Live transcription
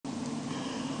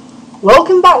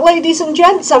Welcome back, ladies and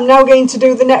gents. I'm now going to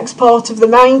do the next part of the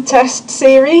Mintest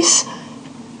series.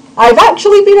 I've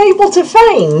actually been able to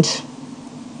find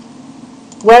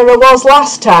where I was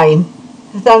last time.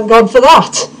 Thank God for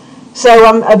that. So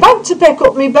I'm about to pick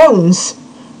up my bones.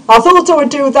 I thought I would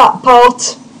do that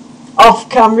part off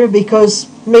camera because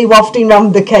me wafting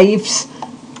round the caves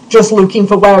just looking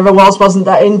for where I was wasn't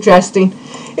that interesting.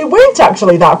 It weren't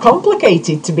actually that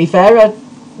complicated, to be fair.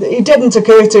 It didn't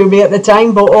occur to me at the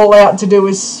time, but all I had to do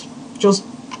was just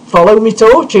follow my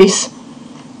torches,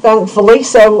 thankfully.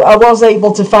 So I was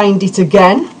able to find it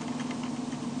again,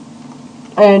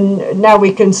 and now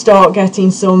we can start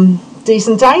getting some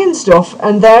decent iron stuff,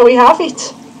 and there we have it.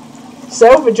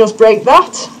 So we just break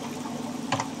that,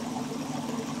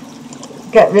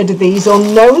 get rid of these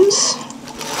unknowns.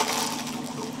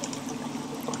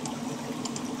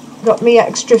 Got me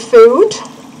extra food.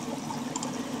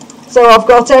 So I've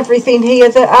got everything here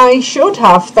that I should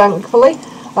have, thankfully.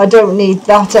 I don't need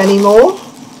that anymore.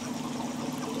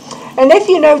 And if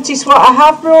you notice what I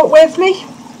have brought with me,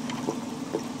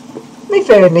 my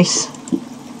furnace.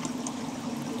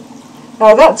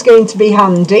 Now that's going to be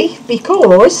handy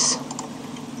because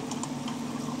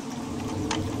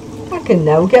I can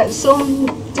now get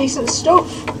some decent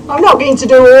stuff. I'm not going to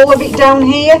do all of it down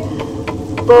here,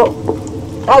 but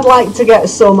I'd like to get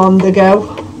some on the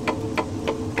go.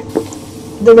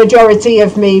 The majority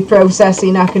of me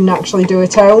processing I can actually do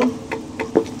at home.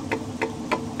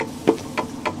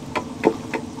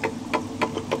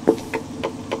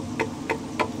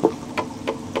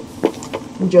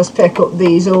 And just pick up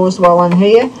these ores while I'm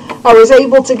here. I was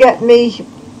able to get me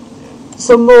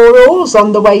some more ores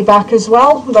on the way back as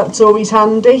well. That's always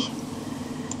handy.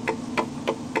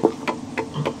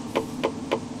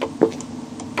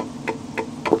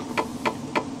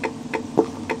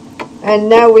 And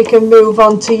now we can move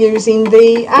on to using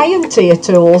the iron tier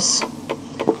tools,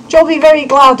 which I'll be very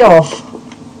glad of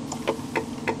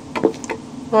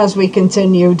as we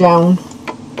continue down.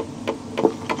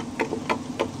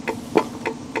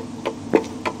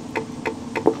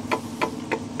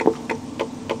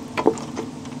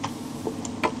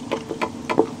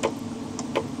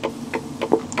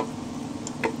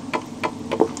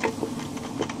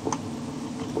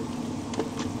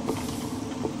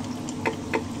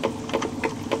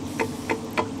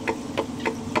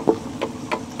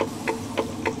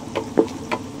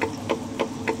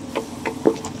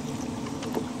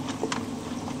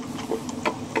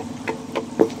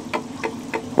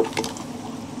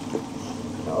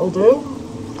 That'll do.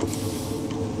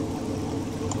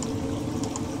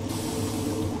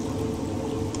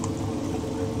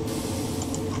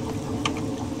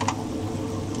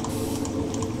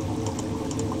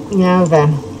 Now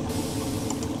then,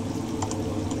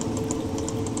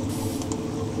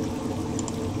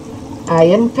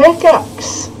 iron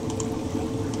pickaxe,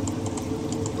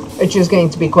 which is going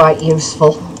to be quite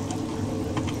useful.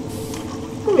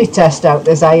 Let me test out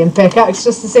this iron pickaxe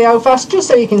just to see how fast, just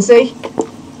so you can see.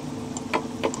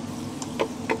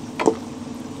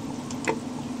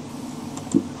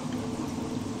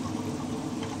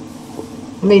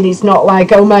 I mean, it's not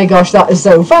like, oh my gosh, that is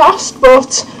so fast,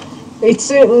 but it's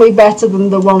certainly better than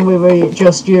the one we were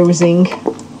just using.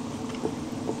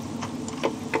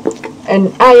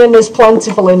 And iron is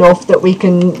plentiful enough that we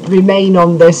can remain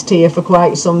on this tier for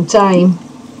quite some time.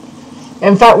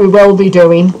 In fact, we will be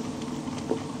doing.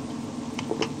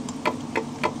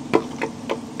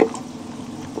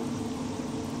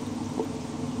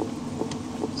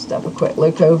 Just have a quick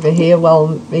look over here while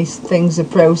these things are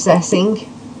processing.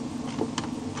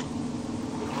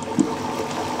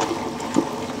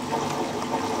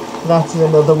 That's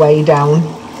another way down.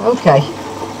 Okay.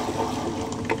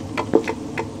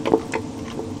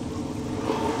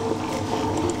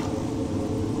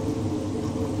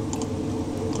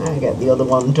 I'll get the other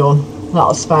one done.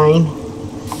 That's fine.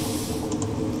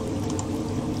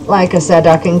 Like I said,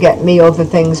 I can get me other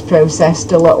things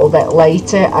processed a little bit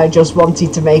later. I just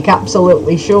wanted to make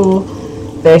absolutely sure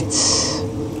that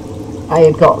I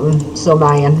had gotten some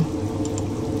iron.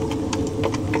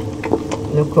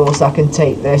 And of course I can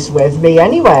take this with me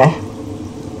anywhere.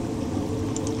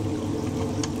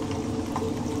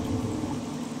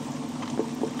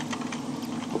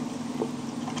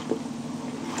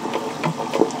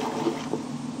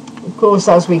 Of course,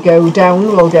 as we go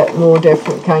down we'll get more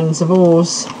different kinds of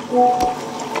ores.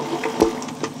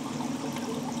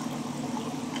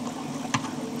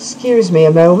 Excuse me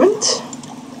a moment.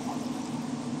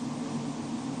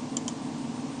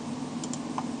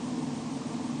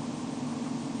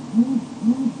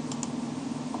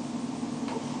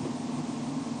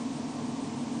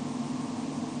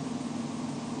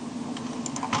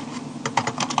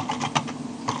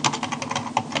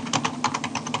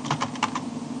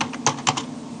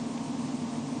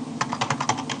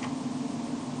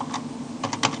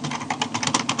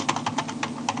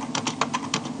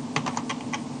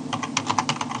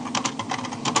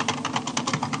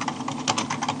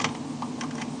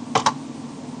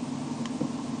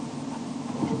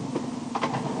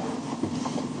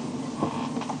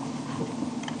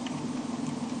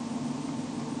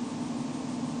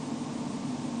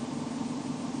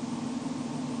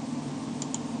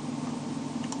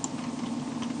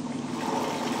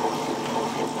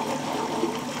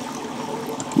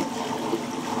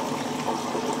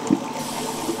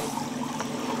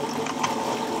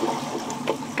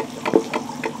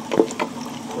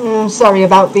 Sorry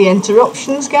about the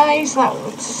interruptions, guys. That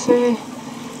was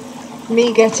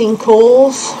me getting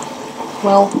calls.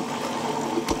 Well,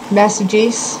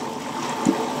 messages.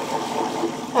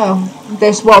 Oh,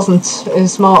 this wasn't a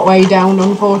smart way down,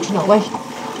 unfortunately.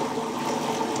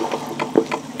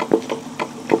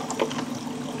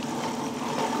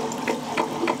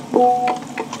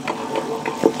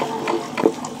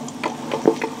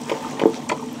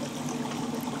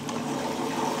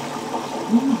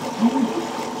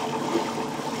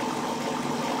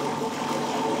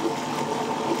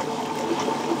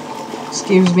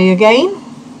 Excuse me again.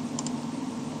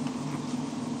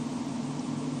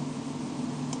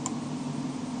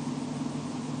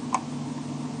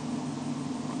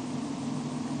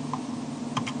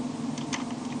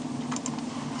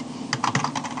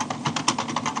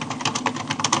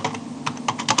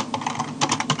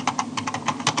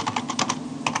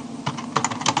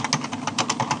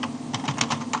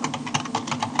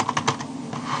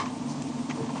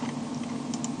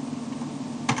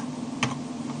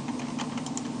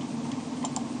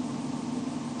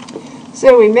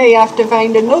 So we may have to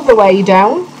find another way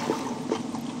down,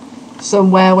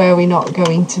 somewhere where we're not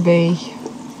going to be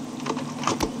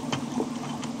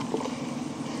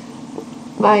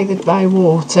bothered by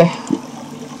water.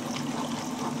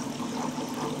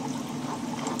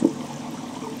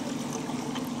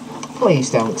 Please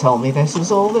don't tell me this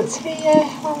is all that's here.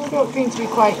 I'm going to be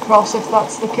quite cross if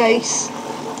that's the case.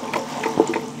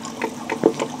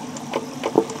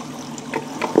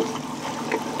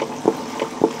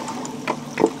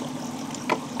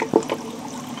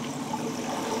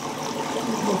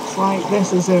 Like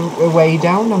this is a way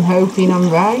down. I'm hoping I'm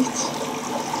right.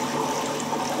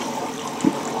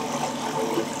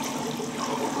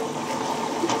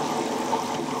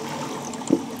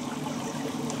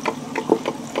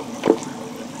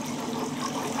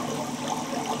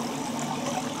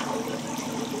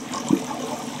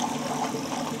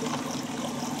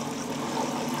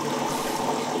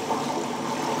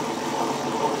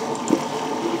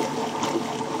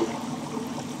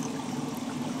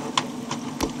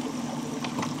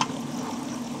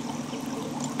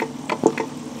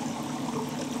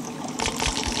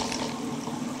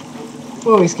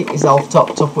 Always keep yourself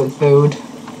topped up with food.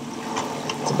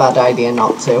 It's a bad idea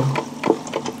not to.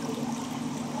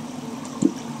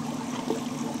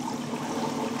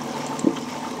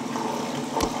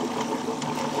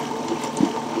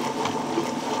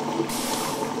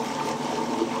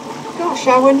 Gosh,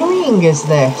 how annoying is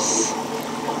this?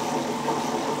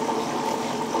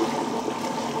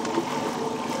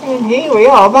 And here we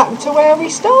are back to where we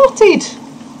started.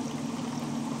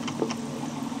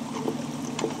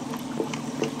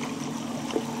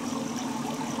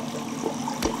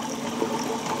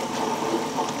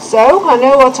 So, I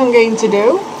know what I'm going to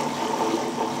do,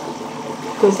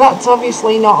 because that's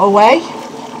obviously not a way.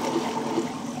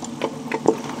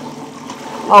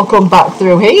 I'll come back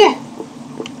through here.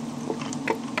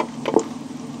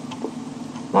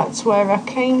 That's where I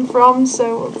came from,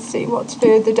 so let's see what's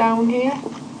further down here.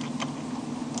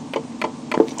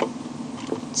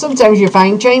 Sometimes you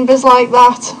find chambers like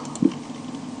that.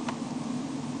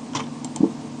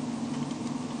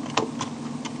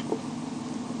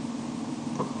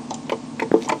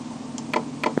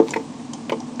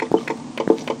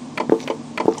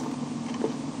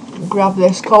 Grab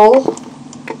this coal.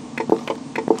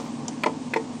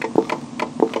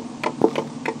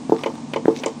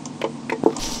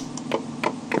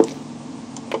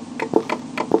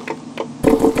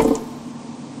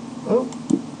 Oh.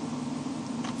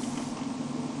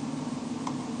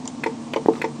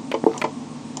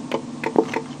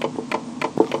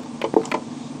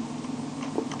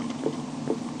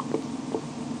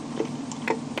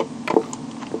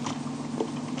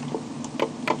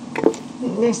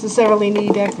 Necessarily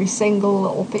need every single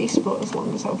little piece, but as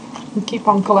long as I keep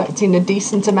on collecting a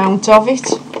decent amount of it,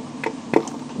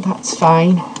 that's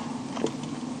fine.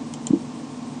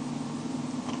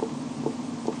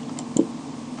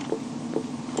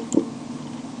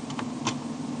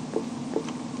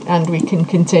 And we can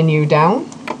continue down.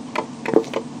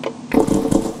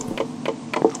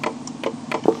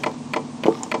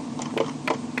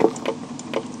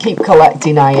 Keep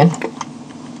collecting iron.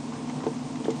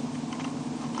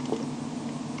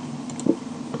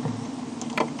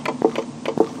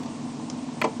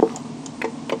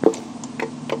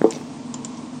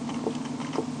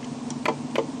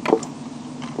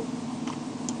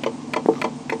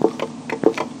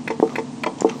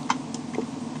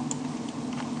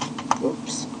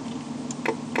 Oops.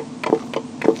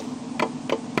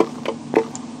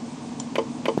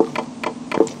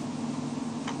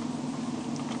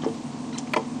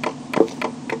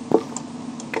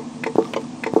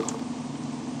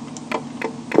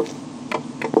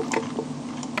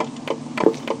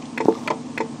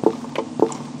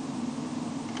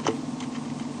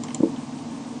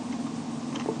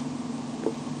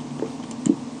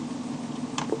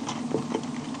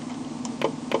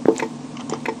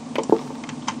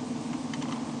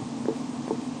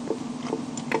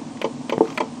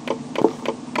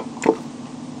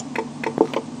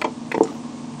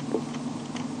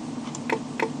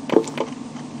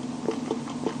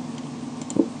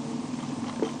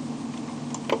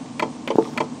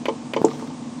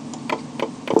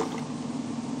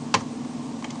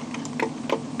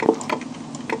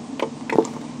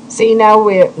 See, now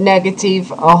we're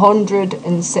negative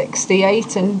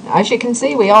 168, and as you can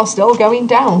see, we are still going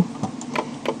down.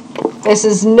 This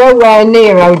is nowhere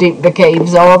near how deep the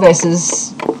caves are.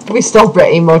 We're still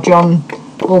pretty much on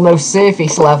almost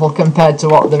surface level compared to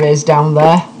what there is down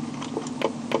there.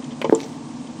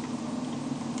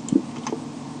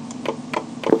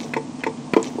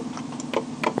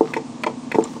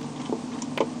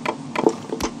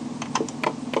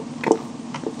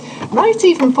 Might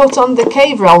even put on the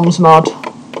Cave Realms mod.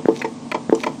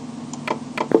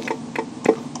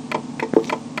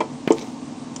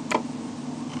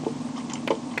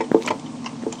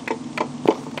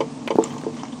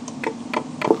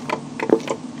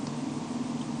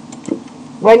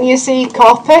 When you see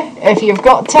copper, if you've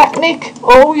got Technic,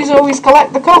 always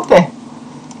collect the copper.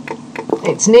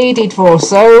 It's needed for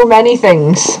so many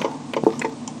things.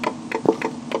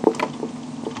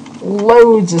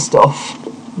 Loads of stuff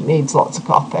needs lots of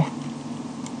copper.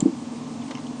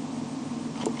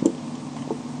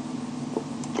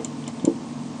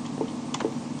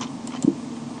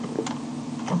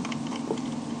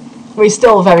 We're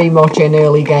still very much in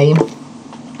early game.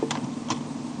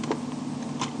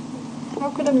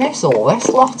 How could I miss all this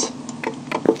lot?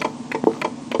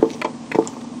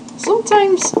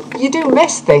 Sometimes you do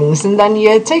miss things and then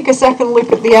you take a second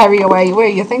look at the area where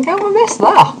you think, oh, I missed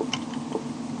that.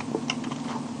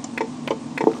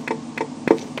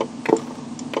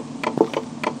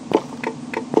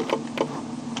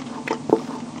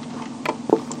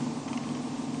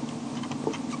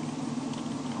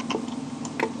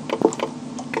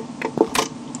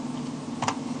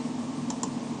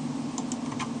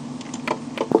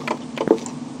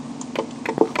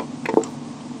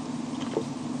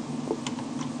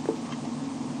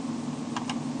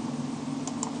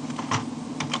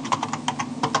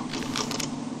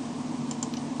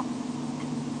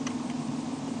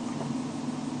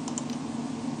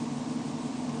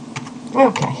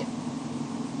 Okay.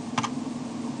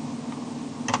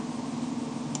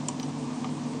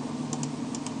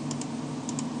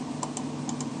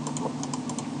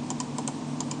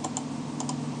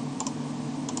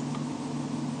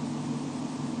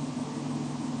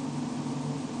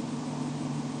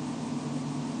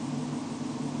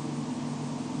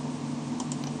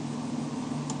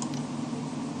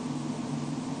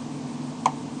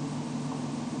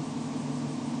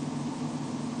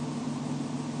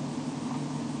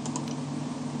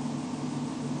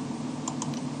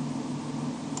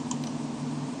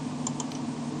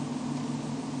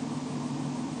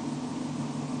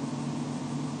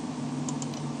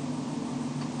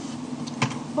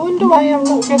 I wonder why I'm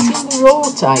not getting the raw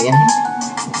tie-in.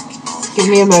 Give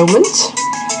me a moment.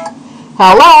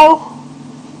 Hello?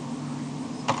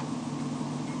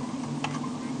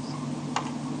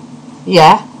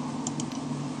 Yeah.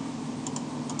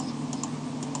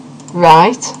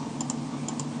 Right.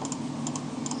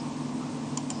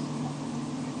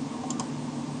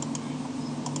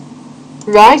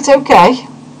 Right, okay.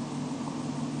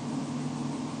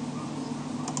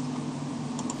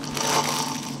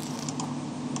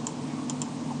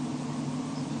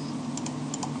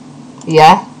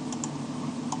 Yeah.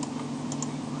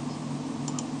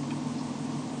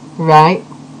 Right.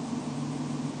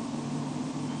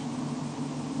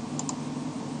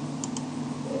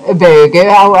 A burger,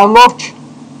 how much?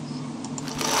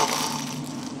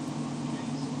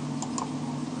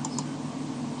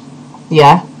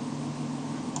 Yeah.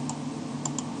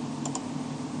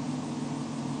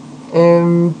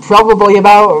 Probably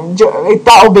about,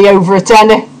 that'll be over a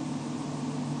tenner.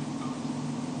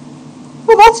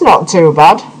 Well, that's not too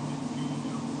bad.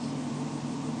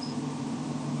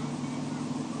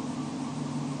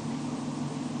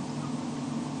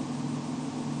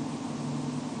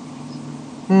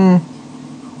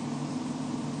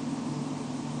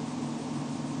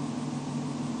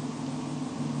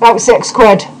 About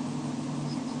 £6.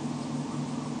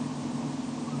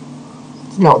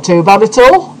 It's not too bad at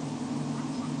all.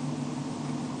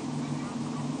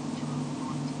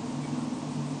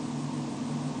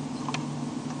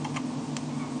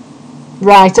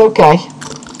 Right, okay.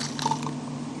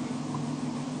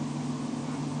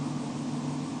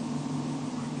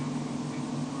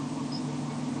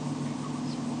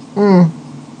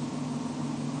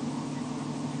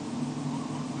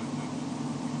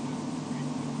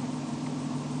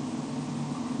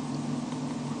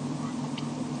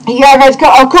 Yeah, I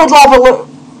could have a look.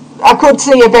 I could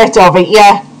see a bit of it,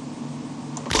 yeah.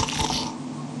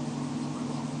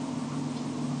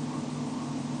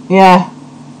 Yeah.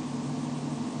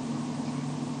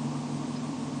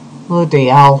 Bloody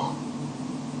hell.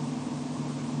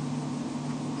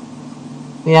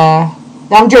 Yeah.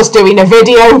 I'm just doing a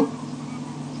video.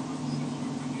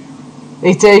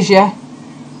 It is, yeah.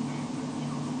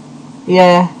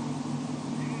 Yeah.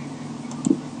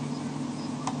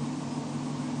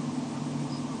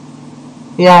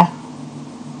 Yeah.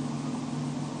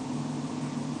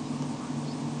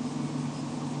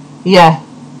 Yeah.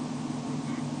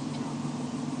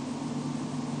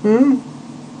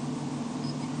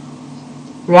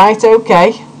 Right,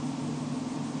 okay.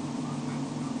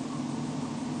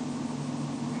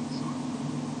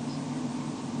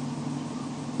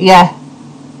 Yeah.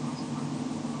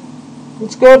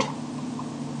 It's good.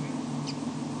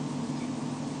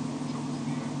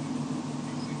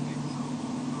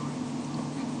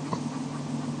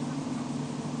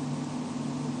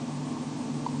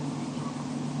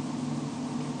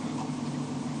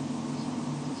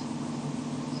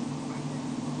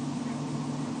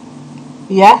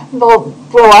 Yeah,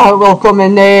 we'll come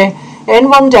in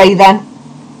one day then.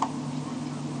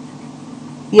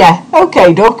 Yeah,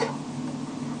 okay, Duck.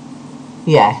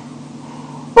 Yeah.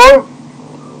 Well,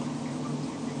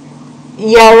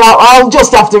 yeah, I'll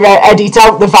just have to edit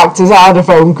out the fact that I had a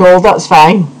phone call, that's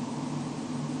fine.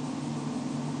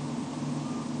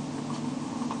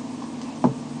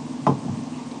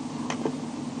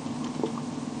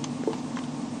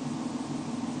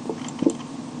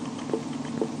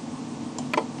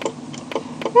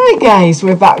 Right guys,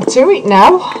 we're back to it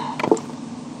now.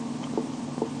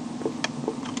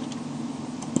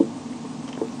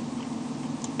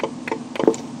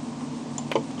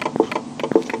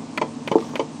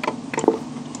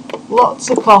 Lots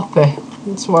of copy,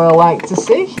 that's what I like to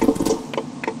see.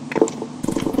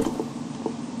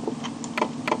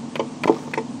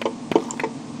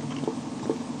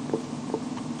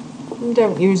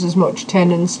 Don't use as much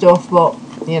tin and stuff, but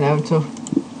you know, to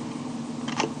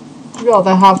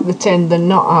rather have the tin than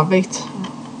not have it.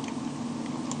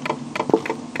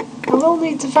 I will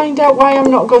need to find out why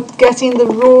I'm not getting the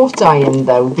wrought iron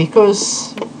though,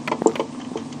 because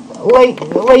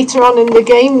later on in the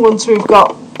game, once we've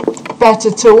got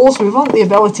better tools, we want the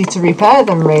ability to repair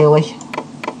them really.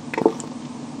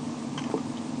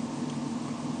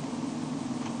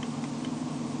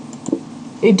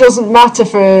 It doesn't matter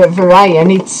for iron,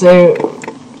 it's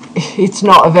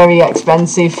not a very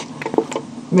expensive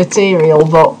material,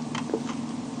 but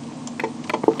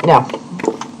no,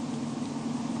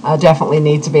 I definitely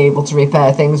need to be able to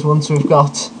repair things once we've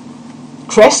got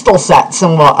crystal sets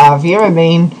and what have you. I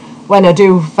mean, when I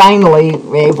do finally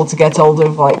be able to get hold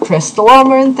of like crystal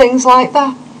armor and things like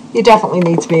that, you definitely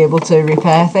need to be able to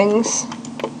repair things.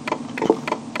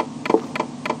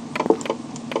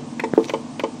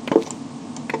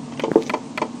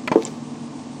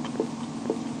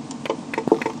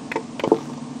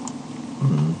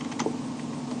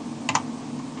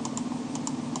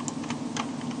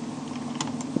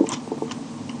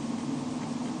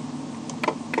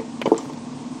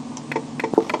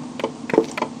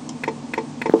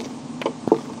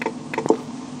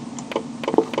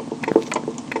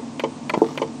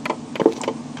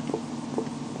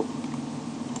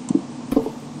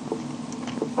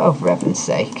 Oh, for heaven's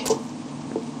sake.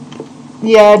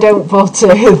 Yeah, don't put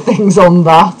things on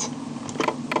that.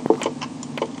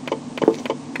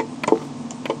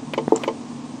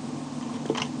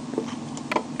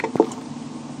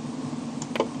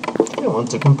 I don't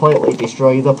want to completely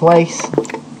destroy the place.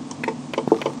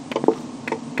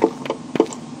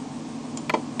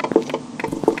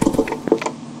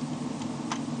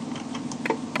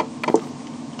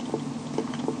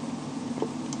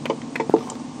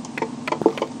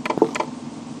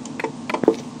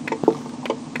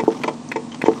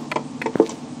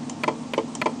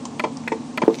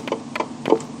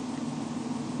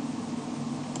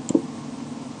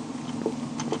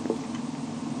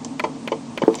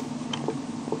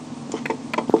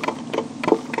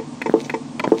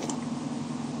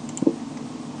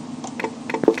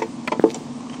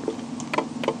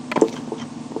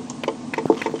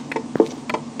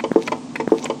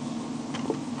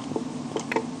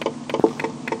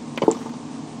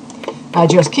 I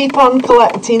just keep on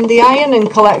collecting the iron and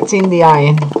collecting the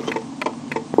iron.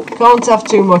 Can't have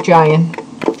too much iron.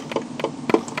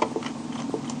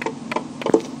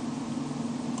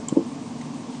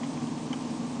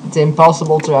 It's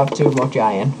impossible to have too much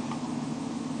iron.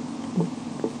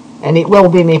 And it will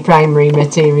be my primary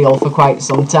material for quite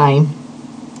some time.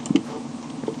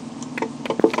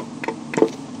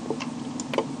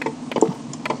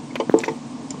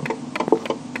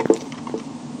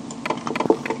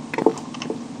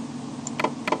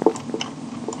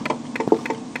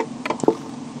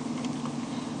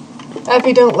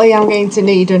 Evidently I'm going to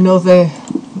need another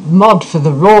mod for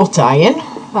the wrought iron.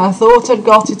 I thought I'd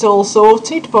got it all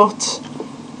sorted, but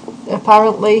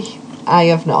apparently I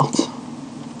have not.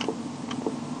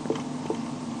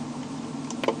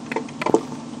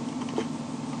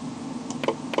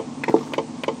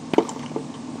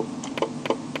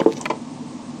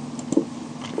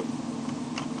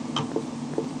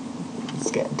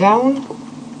 Let's get down.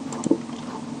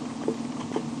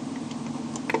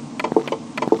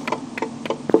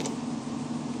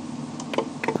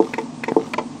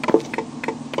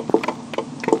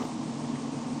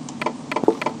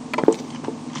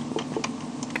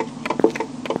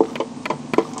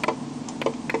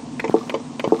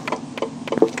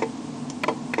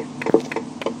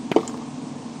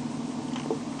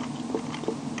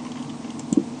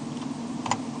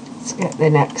 Get the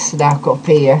next stack up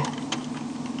here.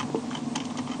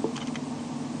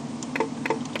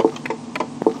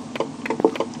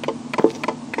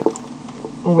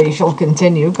 We shall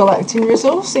continue collecting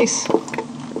resources.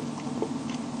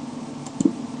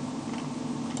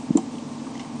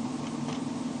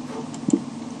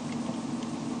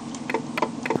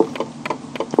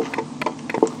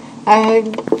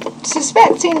 I'm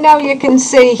suspecting now you can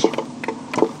see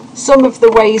some of the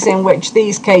ways in which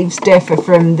these caves differ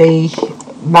from the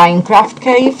Minecraft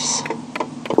caves,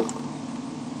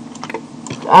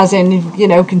 as in, you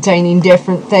know, containing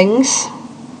different things.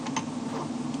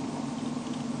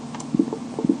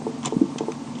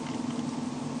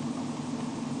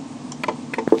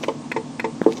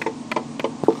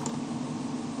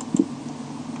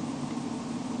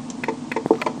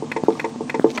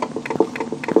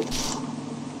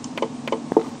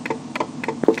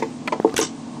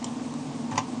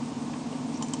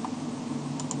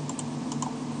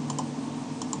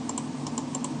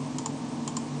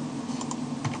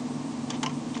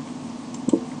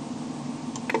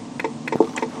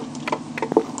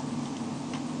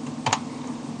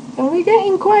 We're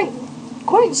getting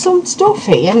quite some stuff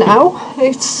here now.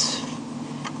 It's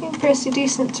pretty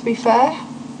decent, to be fair.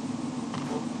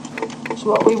 It's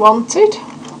what we wanted.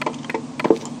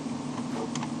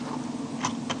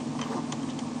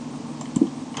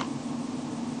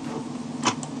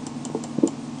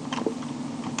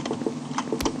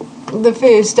 The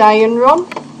first iron run,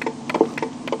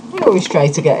 we always try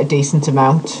to get a decent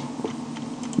amount.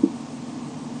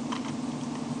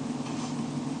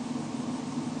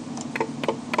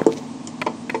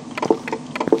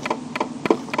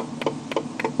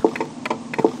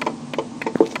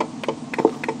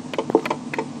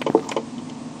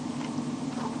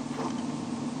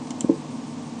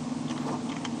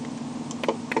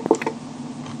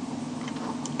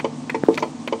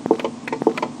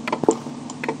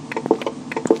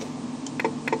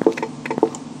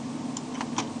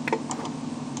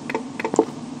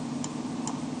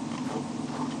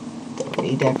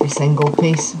 Need every single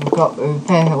piece. We've got a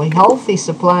fairly healthy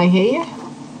supply here.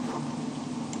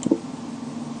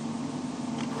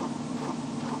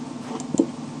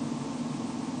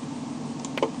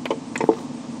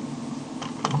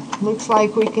 Looks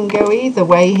like we can go either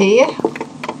way here.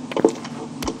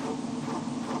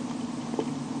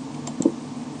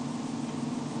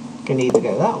 Can either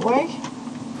go that way.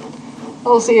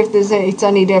 I'll see if it's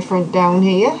any different down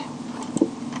here.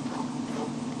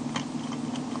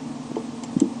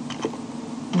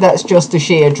 That's just a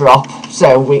sheer drop,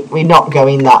 so we're not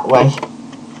going that way.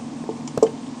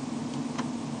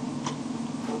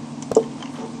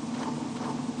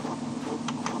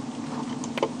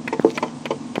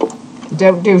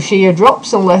 Don't do sheer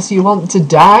drops unless you want to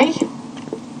die,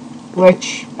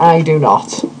 which I do not.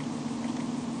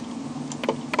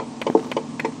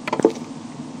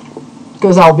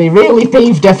 Because I'll be really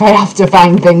peeved if I have to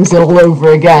find things all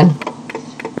over again.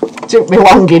 Took me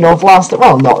long enough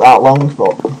well, not that long,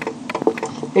 but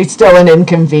it's still an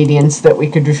inconvenience that we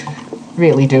could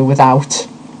really do without.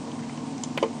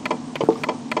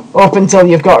 Up until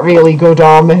you've got really good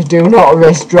armour, do not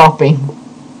risk dropping.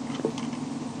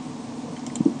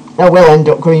 I will end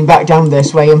up going back down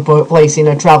this way and placing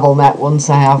a travel net once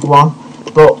I have one,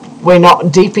 but we're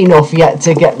not deep enough yet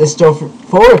to get the stuff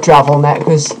for a travel net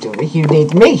because you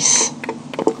need meat.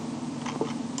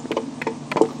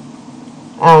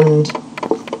 And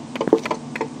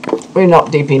we're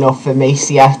not deep enough for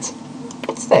meat yet.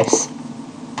 What's this?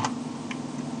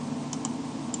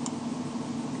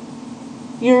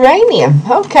 Uranium,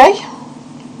 okay.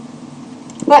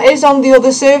 That is on the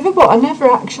other server, but I never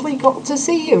actually got to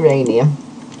see uranium.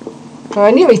 So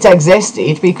I knew it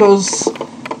existed because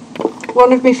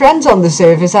one of my friends on the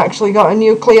server's actually got a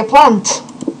nuclear plant.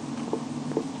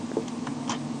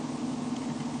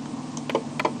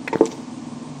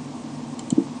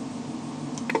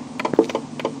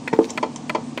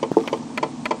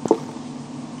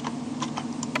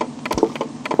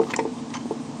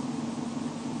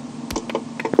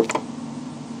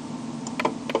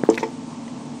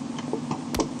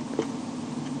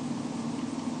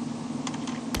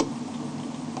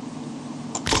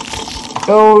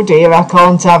 Oh dear, I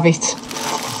can't have it.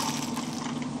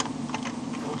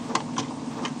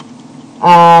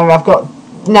 I've got...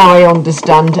 Now I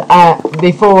understand.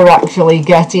 Before actually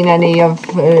getting any of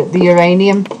the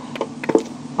uranium,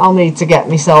 I'll need to get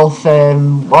myself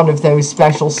one of those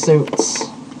special suits.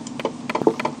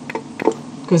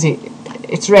 Because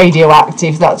it's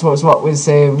radioactive, that's what was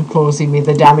causing me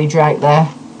the damage right there.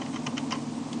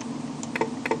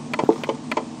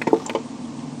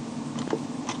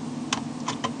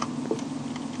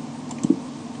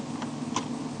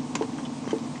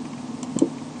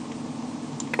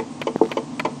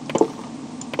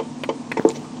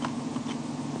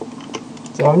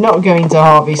 So I'm not going to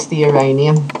harvest the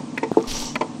uranium.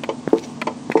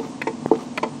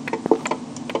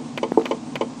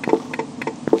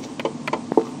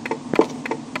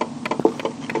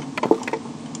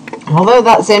 Although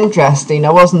that's interesting,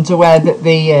 I wasn't aware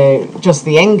that just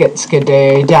the ingots could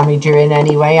damage her in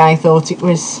any way. I thought it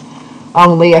was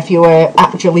only if you were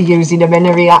actually using them in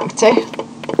a reactor.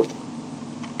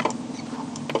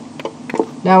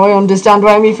 Now I understand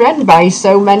why my friend buys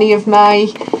so many of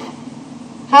my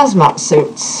hazmat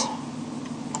suits.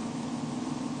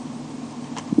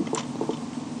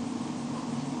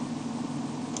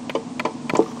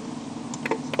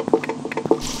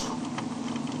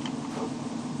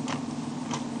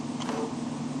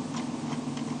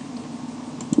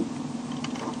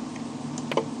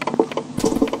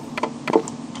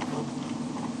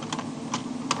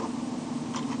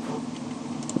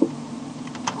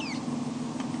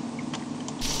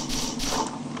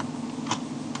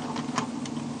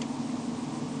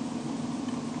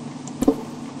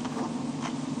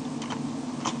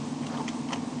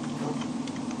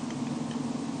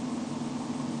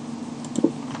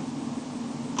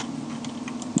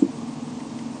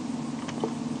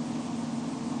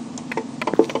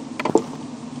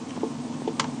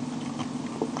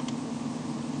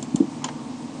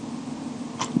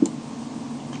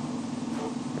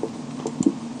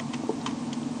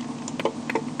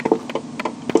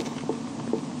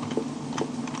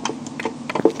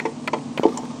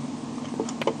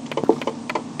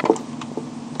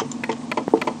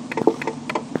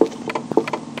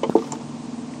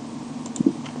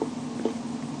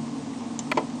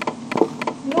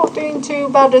 Not doing too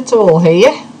bad at all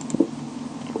here.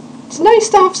 It's nice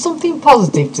to have something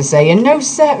positive to say and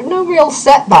no real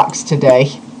setbacks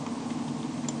today.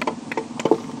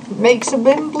 It makes a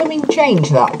blooming change,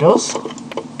 that does.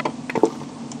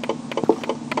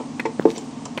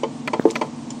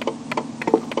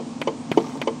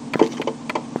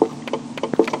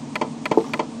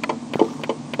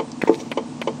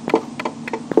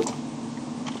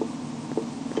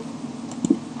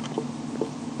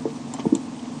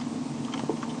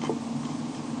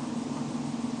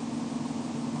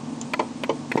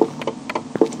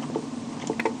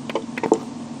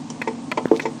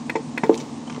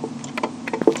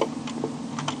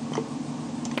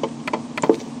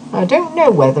 I don't know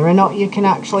whether or not you can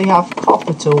actually have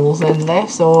copper tools in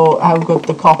this, or how good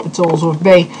the copper tools would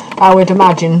be. I would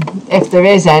imagine if there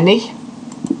is any,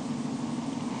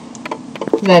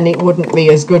 then it wouldn't be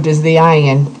as good as the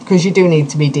iron, because you do need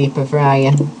to be deeper for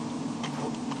iron.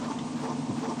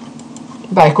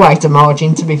 By quite a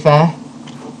margin, to be fair.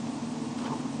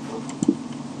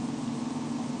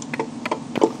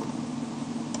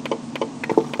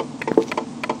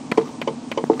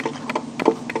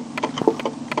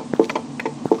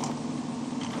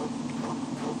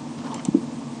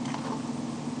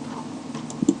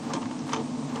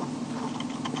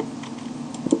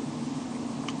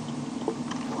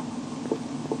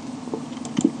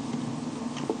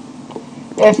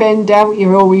 If in doubt,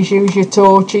 you always use your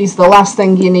torches. The last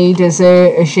thing you need is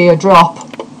a sheer drop.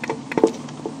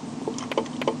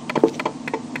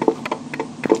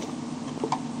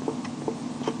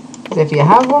 If you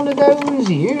have one of those,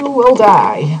 you will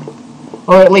die.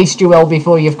 Or at least you will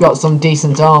before you've got some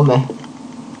decent armour.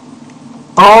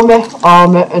 Armour,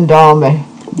 armour and armour.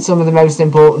 Some of the most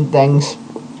important things.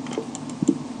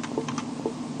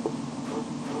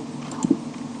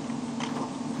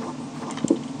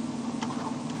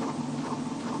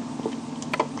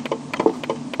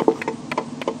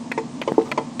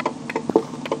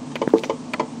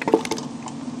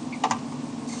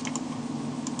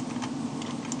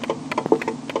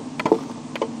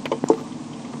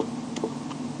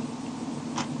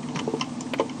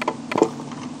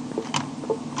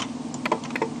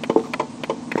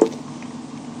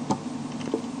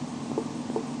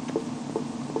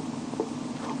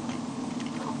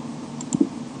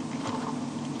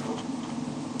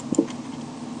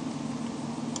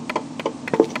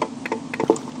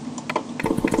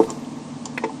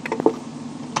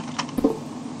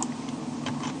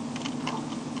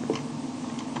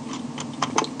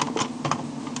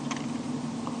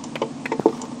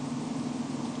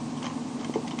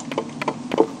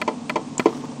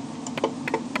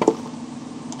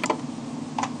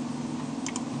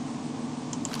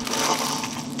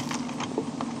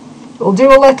 We'll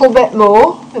do a little bit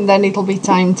more and then it'll be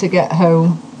time to get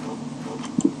home.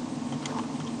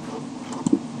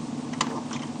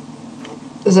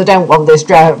 Because I don't want this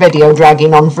video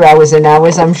dragging on for hours and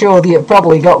hours. I'm sure that you've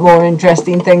probably got more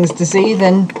interesting things to see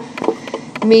than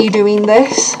me doing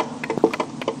this.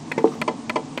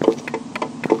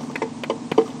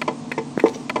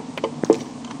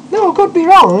 No, I could be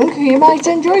wrong. You might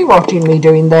enjoy watching me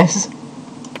doing this.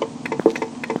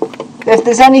 If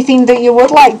there's anything that you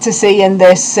would like to see in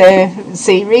this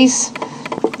series,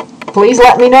 please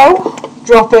let me know.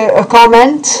 Drop a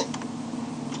comment.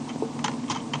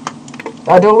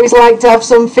 I'd always like to have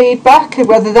some feedback,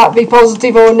 whether that be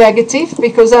positive or negative,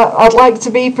 because I'd like to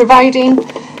be providing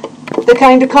the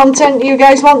kind of content you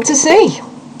guys want to see.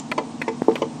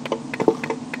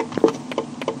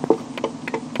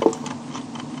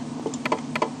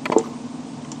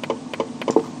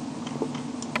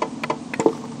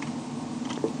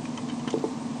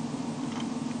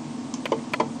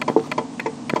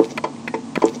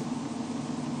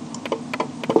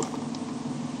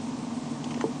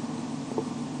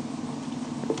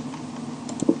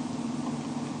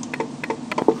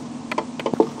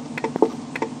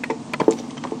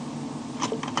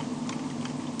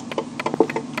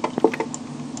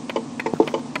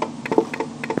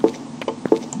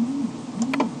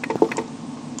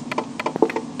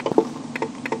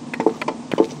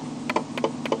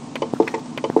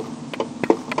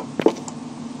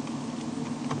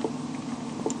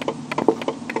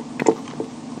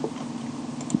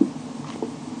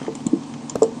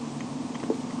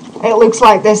 It looks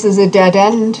like this is a dead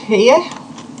end here.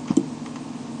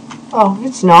 Oh,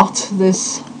 it's not.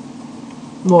 There's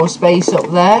more space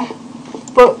up there.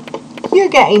 But you're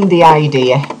getting the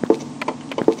idea.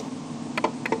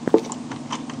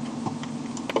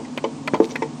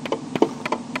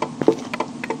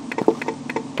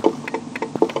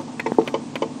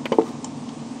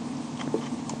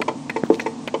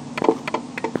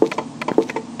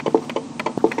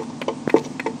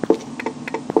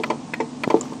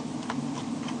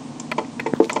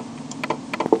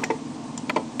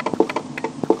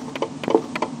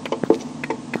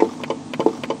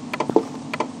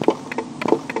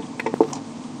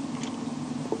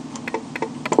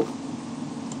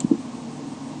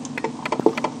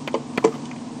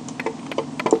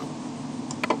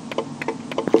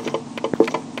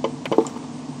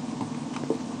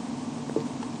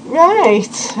 Right,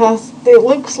 it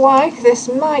looks like this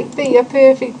might be a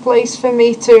perfect place for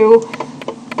me to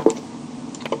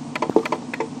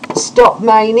stop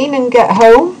mining and get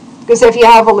home. Because if you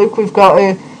have a look, we've got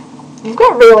a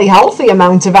really healthy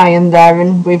amount of iron there,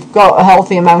 and we've got a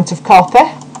healthy amount of copper.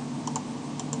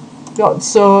 Got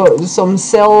some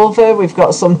silver, we've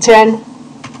got some tin.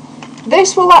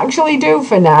 This will actually do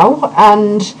for now,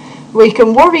 and we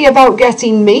can worry about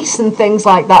getting meat and things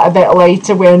like that a bit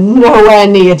later. We're nowhere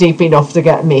near deep enough to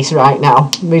get meat right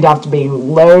now. We'd have to be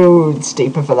loads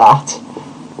deeper for that,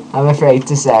 I'm afraid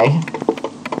to say.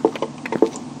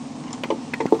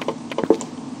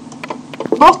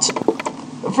 But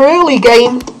for early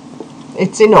game,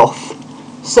 it's enough.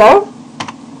 So,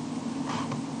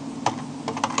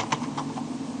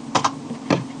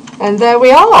 and there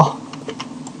we are.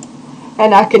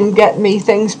 And I can get me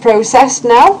things processed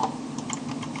now.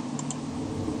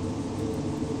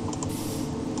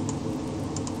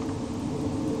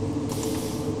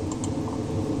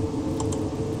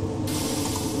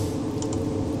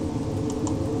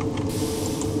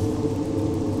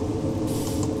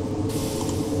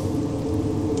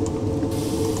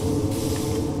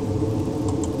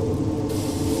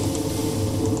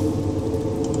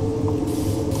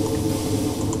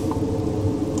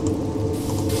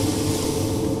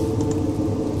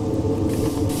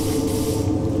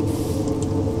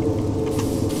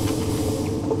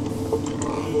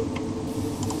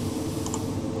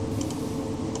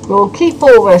 We'll keep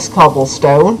all this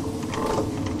cobblestone.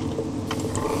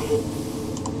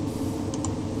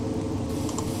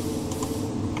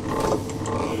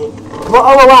 What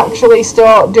I will actually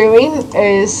start doing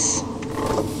is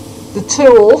the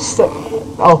tools, that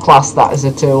I'll class that as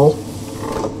a tool.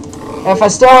 If I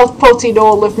start putting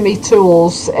all of my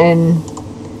tools in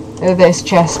this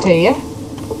chest here.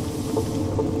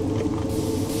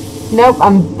 Nope,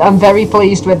 I'm very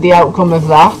pleased with the outcome of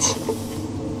that.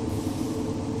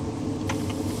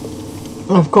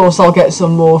 Of course, I'll get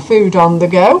some more food on the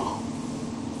go.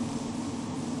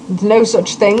 There's no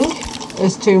such thing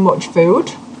as too much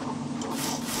food.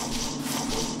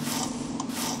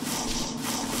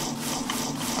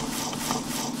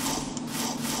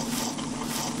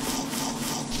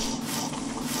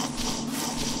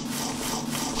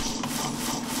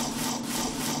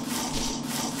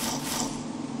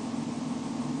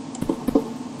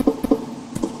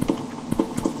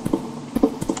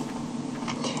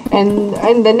 And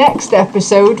in the next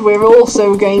episode, we're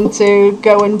also going to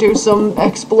go and do some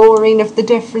exploring of the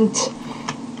different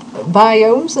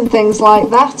biomes and things like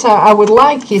that. I would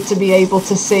like you to be able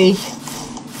to see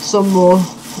some more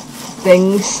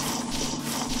things.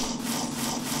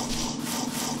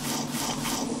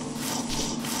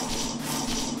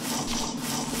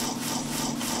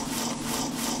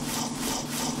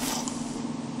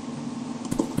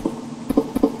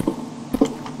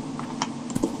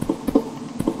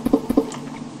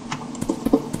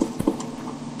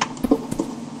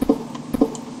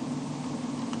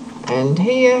 And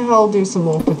here I'll do some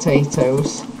more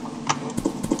potatoes.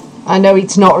 I know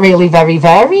it's not really very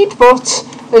varied, but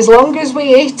as long as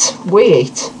we eat, we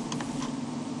eat.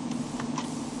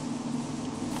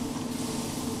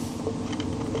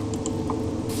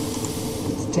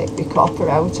 Let's take the copper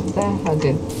out of there. I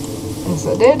did. Yes,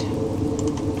 I did.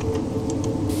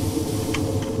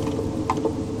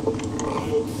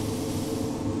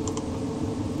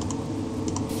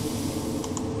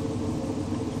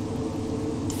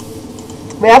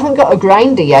 We haven't got a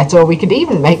grinder yet, or we could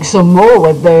even make some more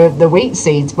with the wheat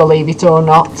seeds, believe it or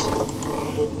not.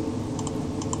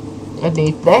 I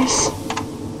need this.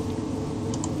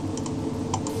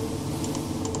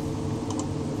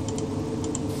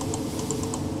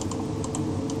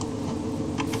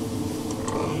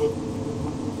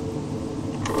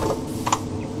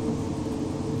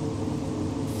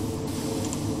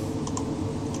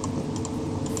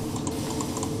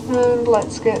 And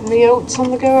let's get the oats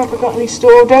on the go. Have I got any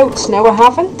stored oats? No, I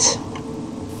haven't.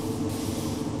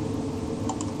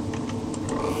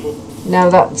 Now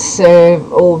that's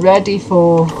all ready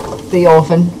for the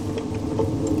oven.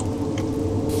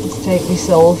 Let's take my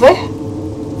silver.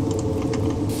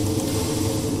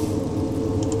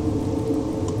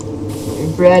 Put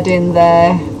your bread in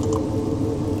there.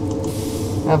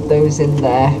 Have those in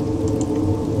there.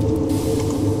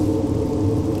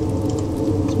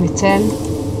 It's my tin.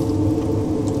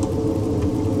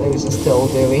 Those are still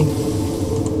doing.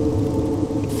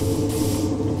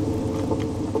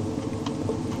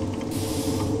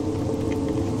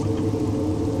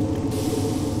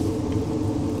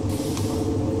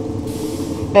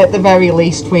 At the very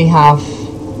least we have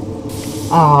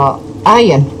our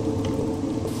iron,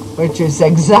 which is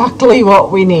exactly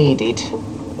what we needed.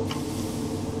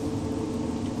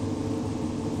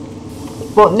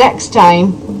 But next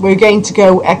time we're going to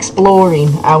go exploring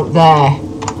out there.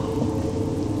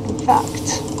 In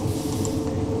fact,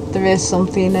 there is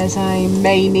something as I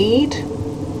may need.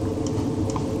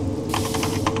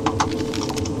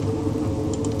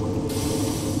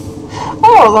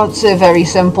 Oh, that's a very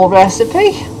simple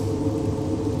recipe.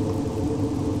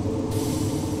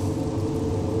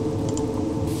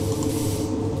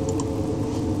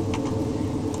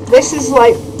 This is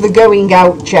like the going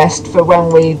out chest for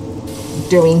when we're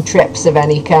doing trips of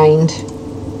any kind.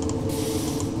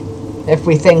 If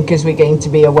we think as we're going to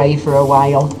be away for a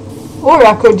while. Or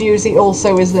I could use it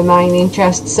also as the mining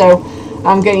chest, so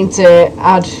I'm going to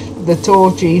add the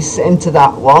torches into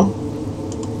that one,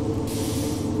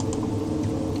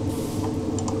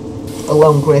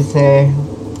 along with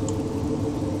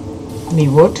me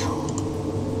wood.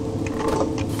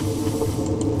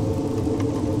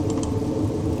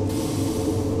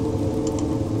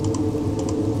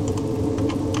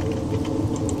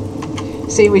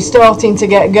 See, we're starting to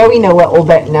get going a little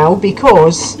bit now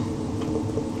because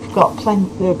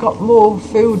we've got more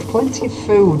food, plenty of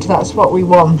food. That's what we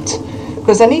want.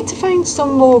 Because I need to find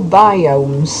some more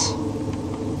biomes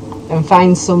and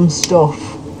find some stuff,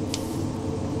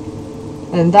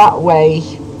 and that way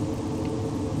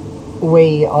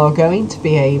we are going to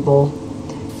be able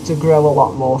to grow a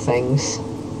lot more things.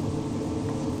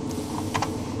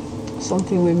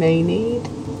 Something we may need.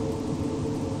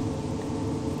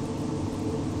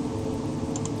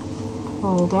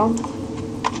 Hold on.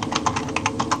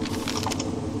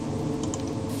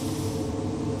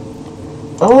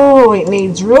 Oh, it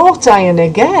needs wrought iron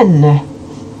again.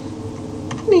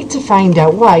 I need to find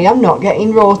out why I'm not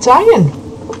getting wrought iron.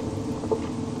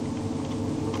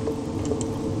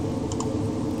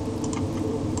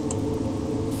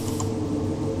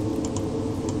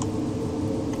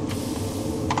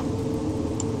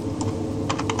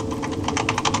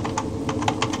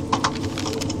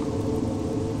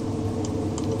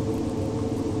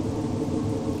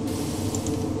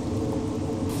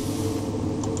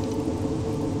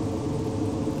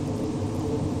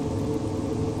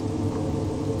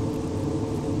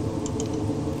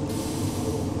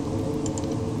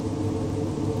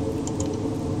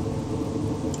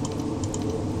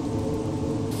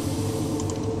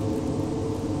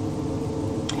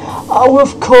 Oh,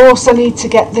 of course I need to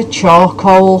get the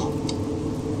charcoal.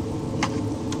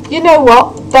 You know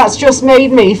what? That's just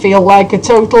made me feel like a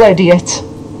total idiot.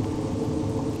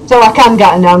 So I can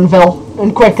get an anvil,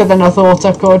 and quicker than I thought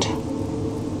I could.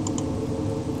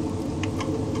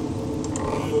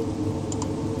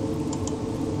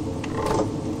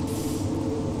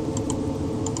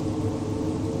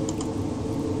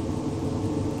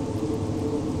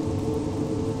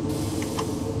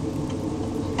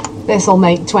 This'll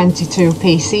make 22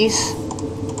 pieces.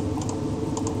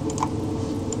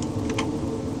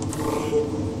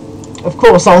 Of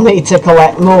course I'll need to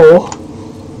collect more.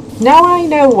 Now I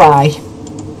know why.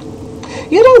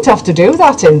 You don't have to do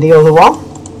that in the other one.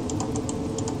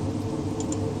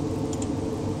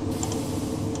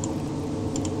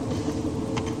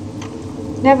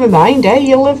 Never mind, eh?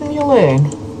 You live and you learn.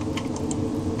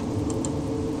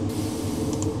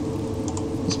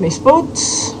 There's my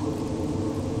spuds.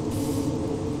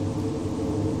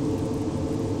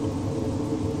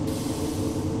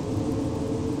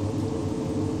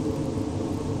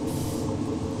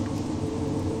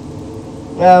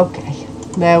 Okay,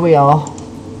 there we are.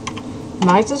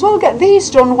 Might as well get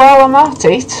these done while I'm at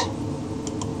it.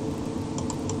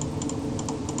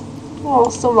 Well,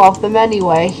 some of them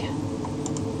anyway.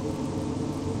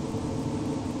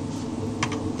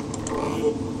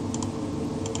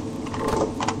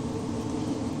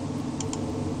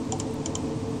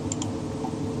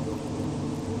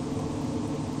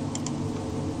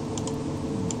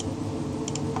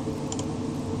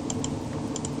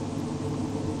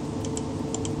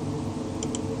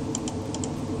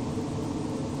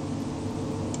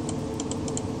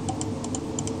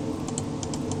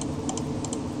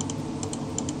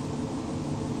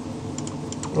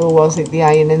 Or was it the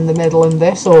iron in the middle and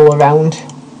this all around?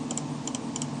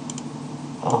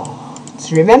 Oh,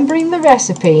 it's remembering the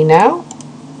recipe now.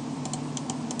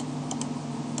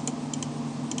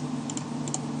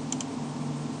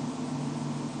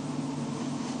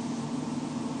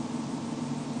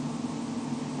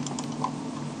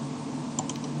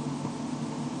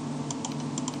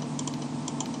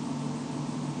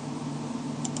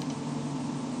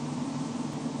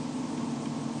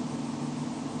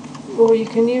 Or you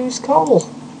can use coal.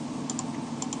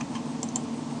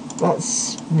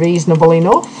 That's reasonable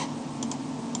enough.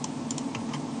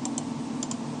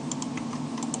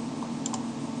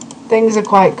 Things are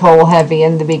quite coal heavy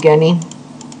in the beginning,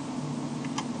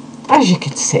 as you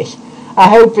can see. I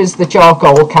hope as the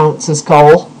charcoal counts as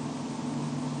coal.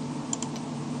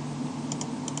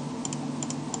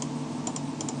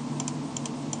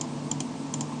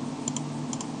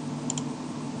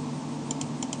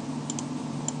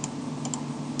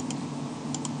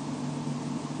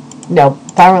 No,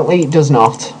 apparently it does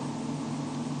not.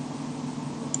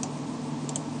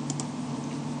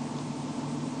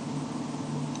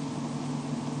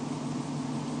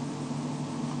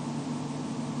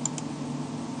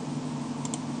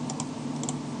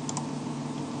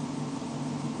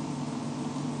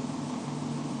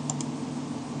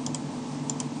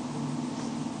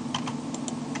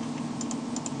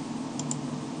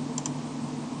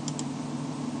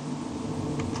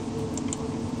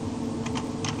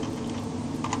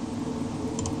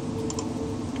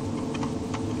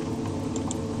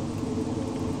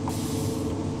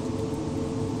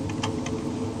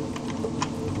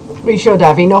 We should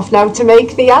have enough now to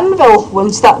make the anvil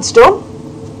once that's done.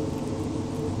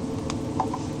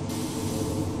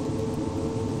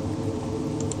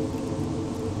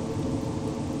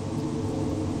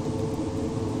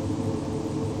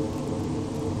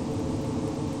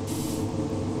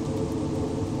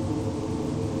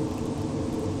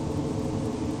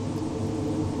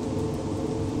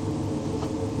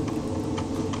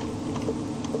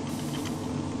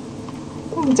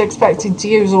 I wasn't expecting to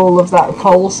use all of that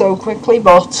coal so quickly,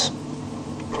 but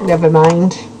never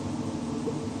mind.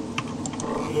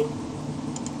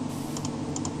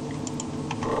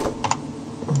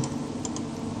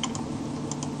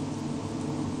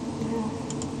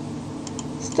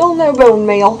 Still no bone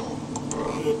meal.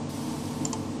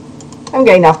 I'm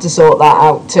going to have to sort that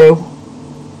out too.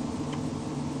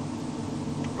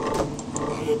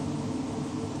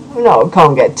 No, I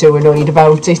can't get too annoyed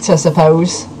about it, I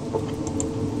suppose.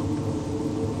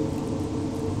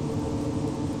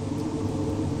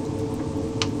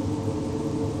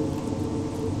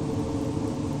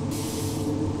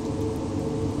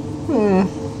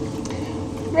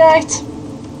 Right.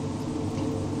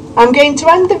 I'm going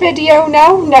to end the video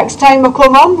now. Next time I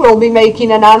come on, we'll be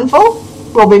making an anvil,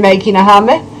 we'll be making a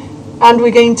hammer, and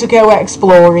we're going to go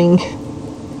exploring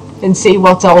and see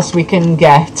what else we can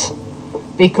get.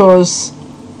 Because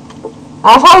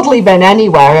I've hardly been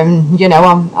anywhere, and you know,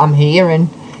 I'm here, and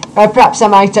perhaps I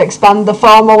might expand the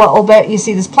farm a little bit. You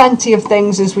see, there's plenty of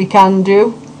things as we can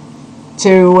do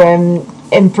to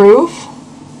improve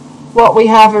what we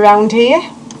have around here.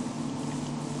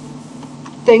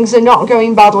 Things are not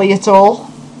going badly at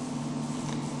all.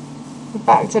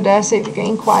 Back to dare say we're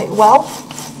going quite well.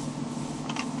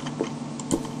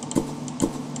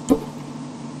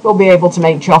 We'll be able to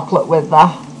make chocolate with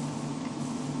that.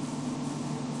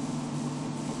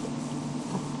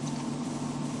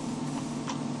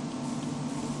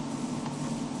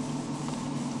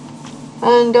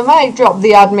 And I might drop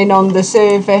the admin on the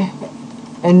server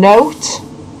a note.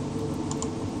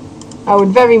 I would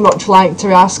very much like to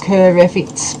ask her if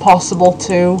it's possible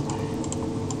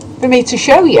for me to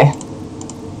show you.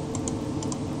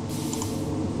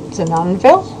 It's an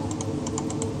anvil.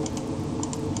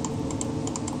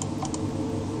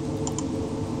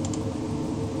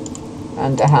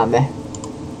 And a hammer.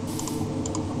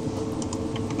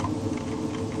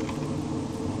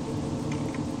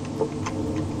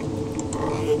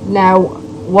 Now,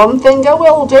 one thing I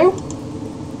will do,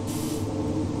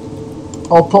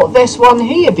 I'll put this one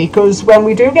here, because when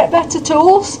we do get better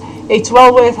tools, it's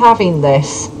well worth having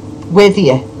this with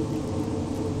you.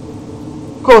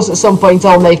 Of course, at some point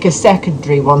I'll make a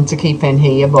secondary one to keep in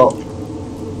here, but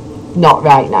not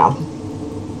right now.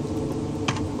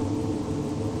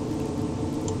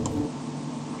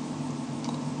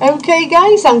 Okay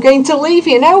guys, I'm going to leave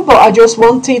you now, but I just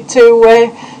wanted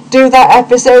to do that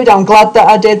episode. I'm glad that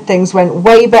I did. Things went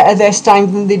way better this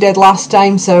time than they did last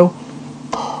time, so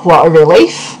what a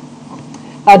relief.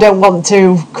 I don't want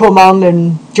to come on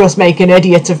and just make an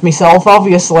idiot of myself,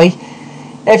 obviously.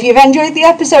 If you've enjoyed the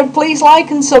episode, please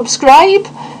like and subscribe.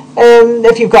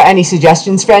 If you've got any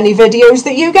suggestions for any videos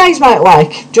that you guys might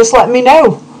like, just let me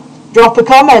know. Drop a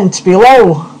comment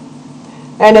below.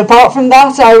 And apart from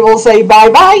that, I will say bye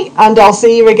bye, and I'll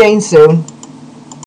see you again soon.